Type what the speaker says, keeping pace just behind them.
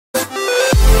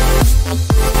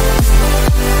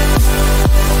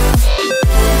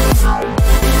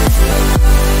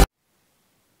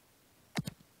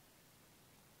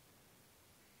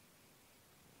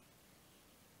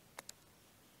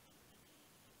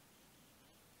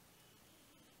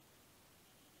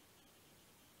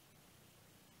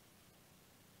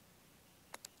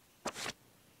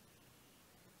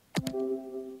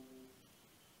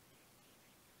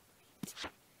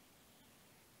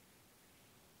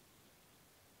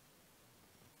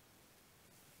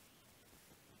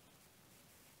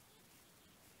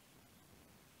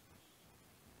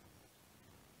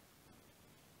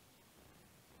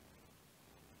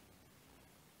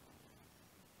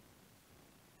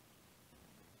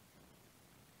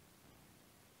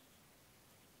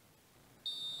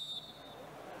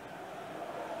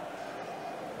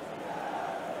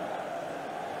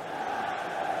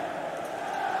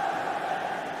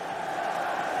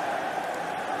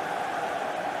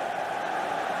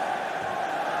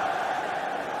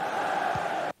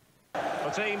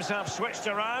The teams have switched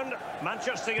around.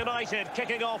 Manchester United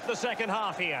kicking off the second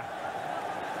half here.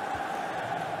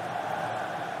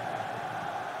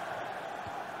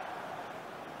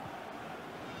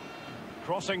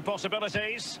 Crossing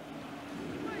possibilities.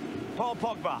 Paul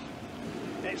Pogba.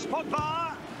 It's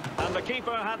Pogba! And the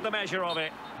keeper had the measure of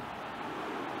it.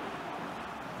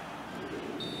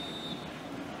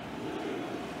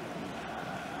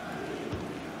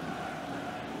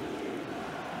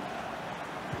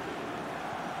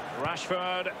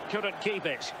 Rashford couldn't keep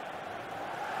it.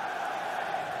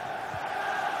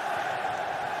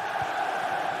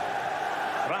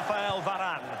 Rafael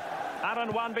Varane.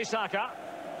 Aaron Wan-Bissaka.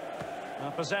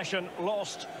 Possession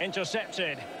lost,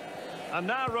 intercepted. And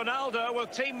now Ronaldo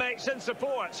with teammates in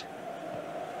support.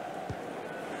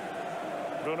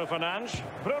 Bruno Fernandes.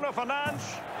 Bruno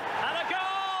Fernandes. And a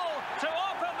goal to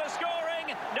open the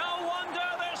scoring. No wonder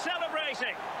they're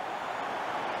celebrating.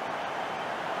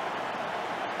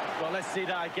 Well, let's see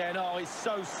that again. Oh, it's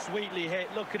so sweetly hit.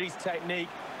 Look at his technique.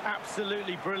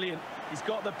 Absolutely brilliant. He's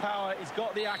got the power, he's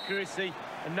got the accuracy,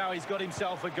 and now he's got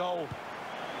himself a goal.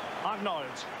 Arnold.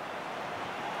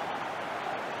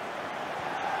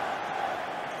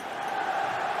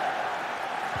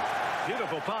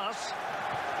 Beautiful pass.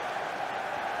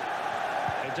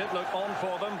 It did look on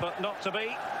for them, but not to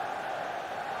be.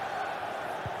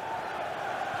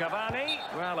 Cavani.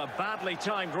 Well, a badly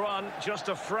timed run, just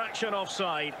a fraction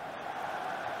offside.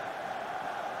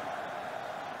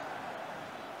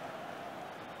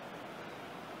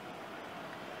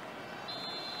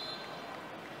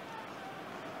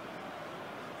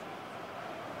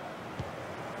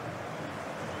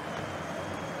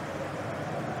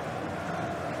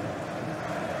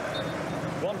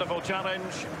 Wonderful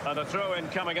challenge, and a throw-in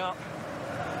coming up.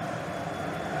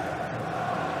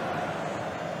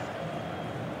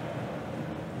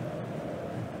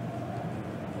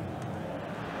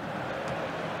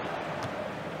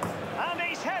 And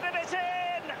he's headed it in!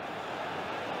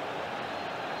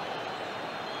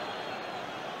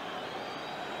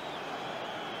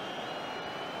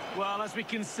 Well, as we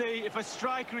can see, if a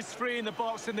striker is free in the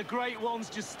box and the great ones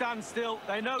just stand still,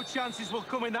 they know chances will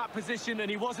come in that position, and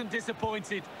he wasn't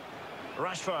disappointed.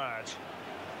 Rashford.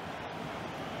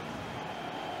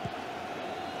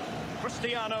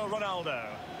 Cristiano Ronaldo.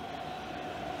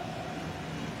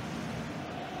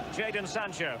 Jadon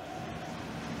Sancho.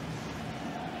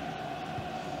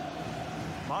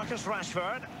 Marcus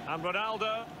Rashford and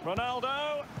Ronaldo.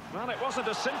 Ronaldo. Well, it wasn't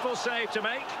a simple save to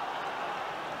make.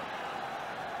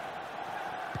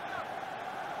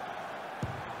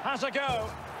 Has a go.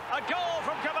 A goal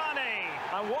from Cavani.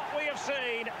 And what we have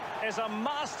seen is a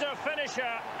master finisher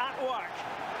at work.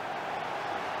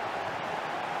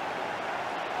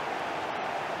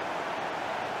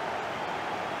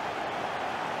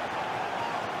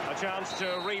 A chance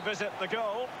to revisit the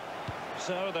goal.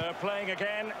 So they're playing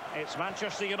again. It's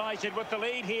Manchester United with the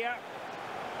lead here.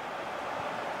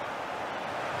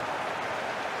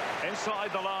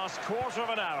 Inside the last quarter of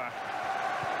an hour.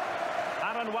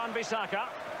 Aaron Wan-Bissaka.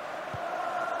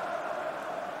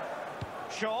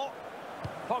 Shaw.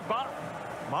 Pogba.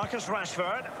 Marcus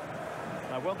Rashford.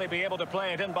 Now, will they be able to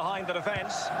play it in behind the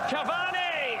defence?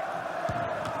 Cavani!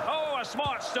 Oh, a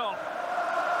smart stop.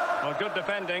 Well, good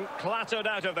defending. Clattered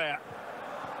out of there.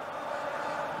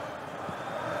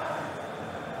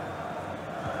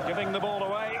 Giving the ball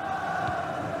away.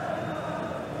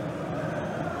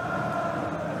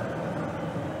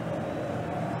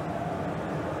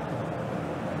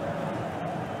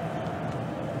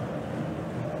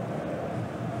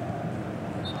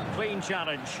 Clean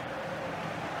challenge.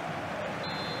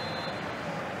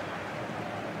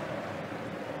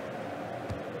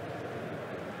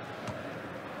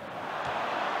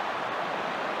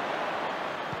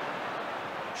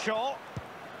 Shaw.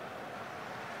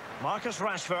 Marcus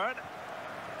Rashford.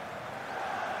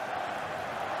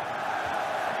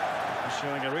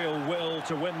 Showing a real will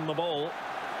to win the ball.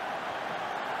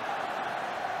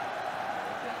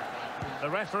 The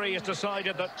referee has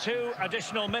decided that 2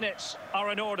 additional minutes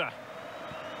are in order.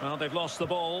 Well, they've lost the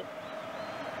ball.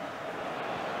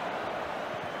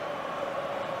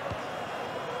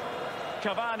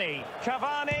 Cavani!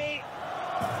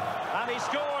 And he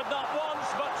scored not once,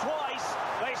 but twice.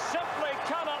 They simply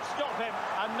cannot stop him.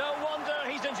 And no wonder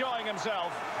he's enjoying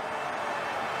himself.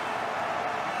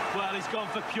 Well, he's gone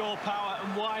for pure power,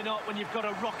 and why not when you've got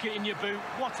a rocket in your boot?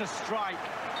 What a strike.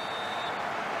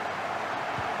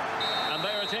 And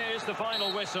there it is, the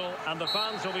final whistle, and the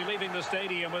fans will be leaving the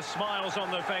stadium with smiles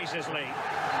on their faces, Lee.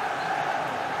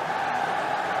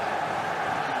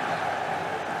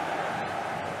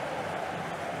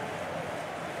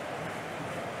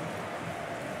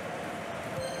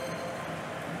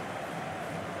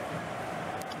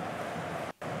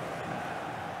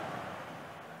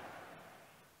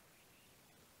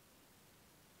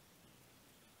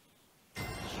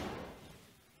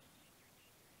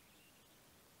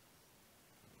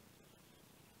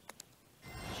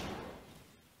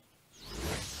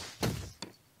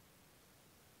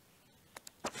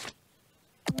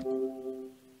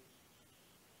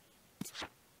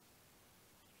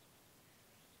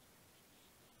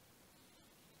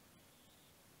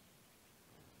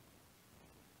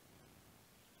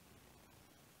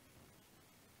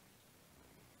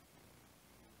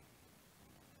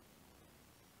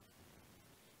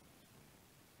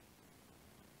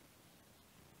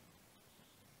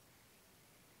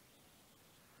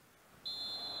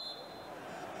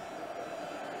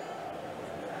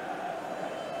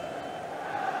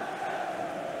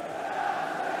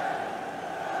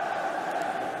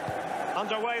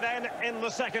 Underway then in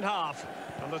the second half.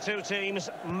 And the two teams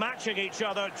matching each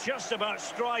other just about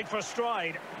stride for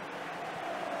stride.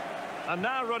 And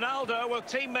now Ronaldo with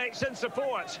teammates in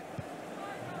support.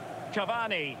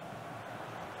 Cavani.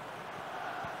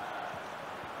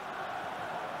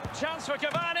 Chance for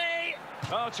Cavani.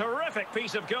 Oh, terrific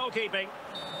piece of goalkeeping.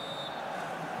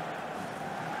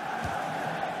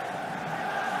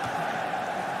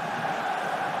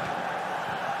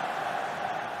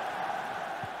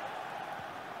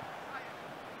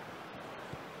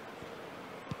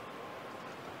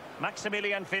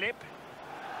 Maximilian Philipp.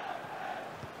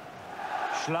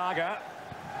 Schlager.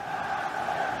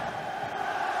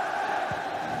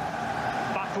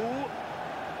 Baku.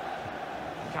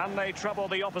 Can they trouble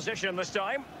the opposition this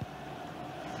time?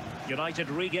 United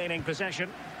regaining possession.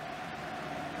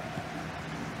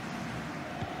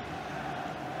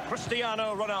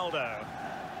 Cristiano Ronaldo.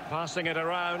 Passing it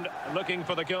around, looking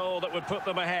for the goal that would put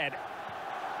them ahead.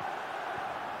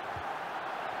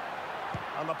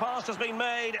 And the pass has been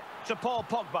made to Paul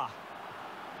Pogba.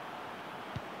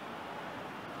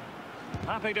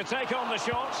 Happy to take on the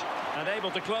shot and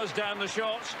able to close down the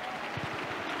shot.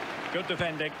 Good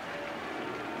defending.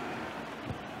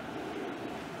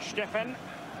 Steffen.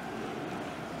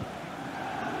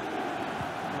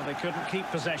 Well, they couldn't keep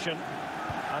possession.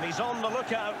 And he's on the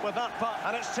lookout with that putt.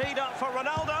 And it's teed up for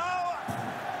Ronaldo.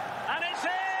 And it's in!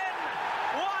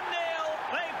 1-0.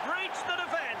 They've breached the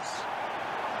defence.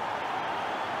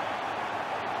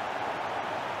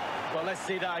 Well, let's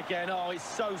see that again. Oh, it's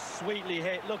so sweetly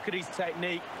hit. Look at his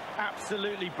technique.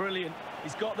 Absolutely brilliant.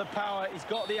 He's got the power, he's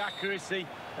got the accuracy,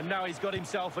 and now he's got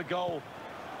himself a goal.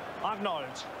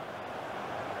 Arnold.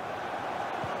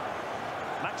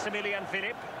 Maximilian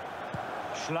Philipp.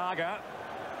 Schlager.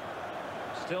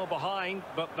 Still behind,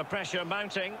 but the pressure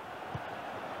mounting.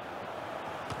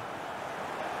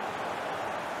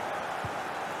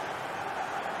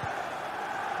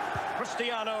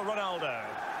 Cristiano Ronaldo.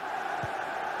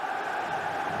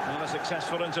 Well, a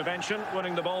successful intervention,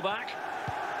 winning the ball back.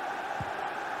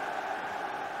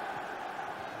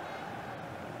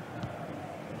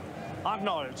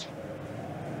 Arnold.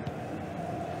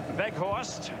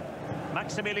 Weghorst.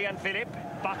 Maximilian Philipp.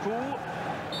 Baku.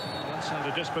 That's how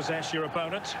to dispossess your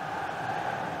opponent.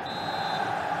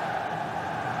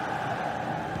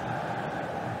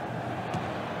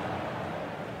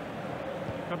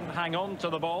 Couldn't hang on to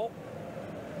the ball.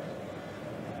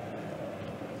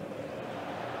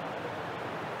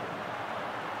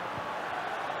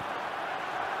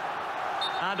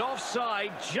 And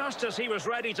offside just as he was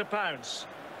ready to pounce.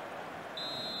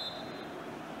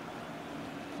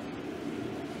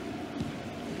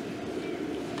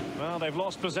 Well, they've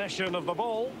lost possession of the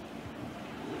ball.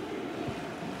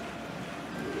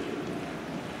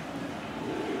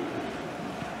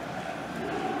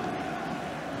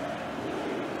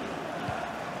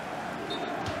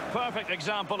 Perfect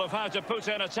example of how to put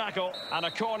in a tackle, and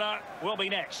a corner will be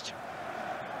next.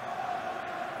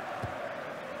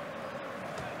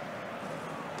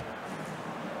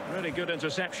 Really good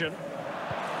interception.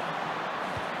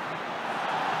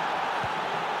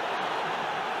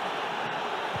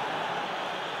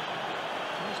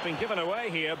 It's been given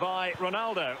away here by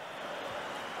Ronaldo.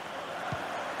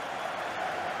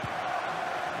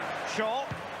 Shaw.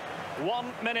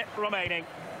 1 minute remaining.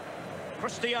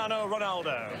 Cristiano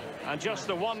Ronaldo. And just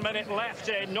the 1 minute left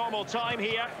in normal time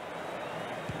here.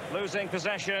 Losing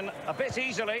possession a bit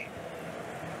easily.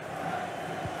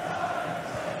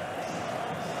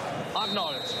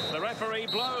 Arnold. The referee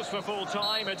blows for full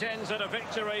time. It ends at a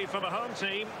victory for the home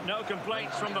team. No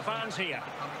complaints from the fans here.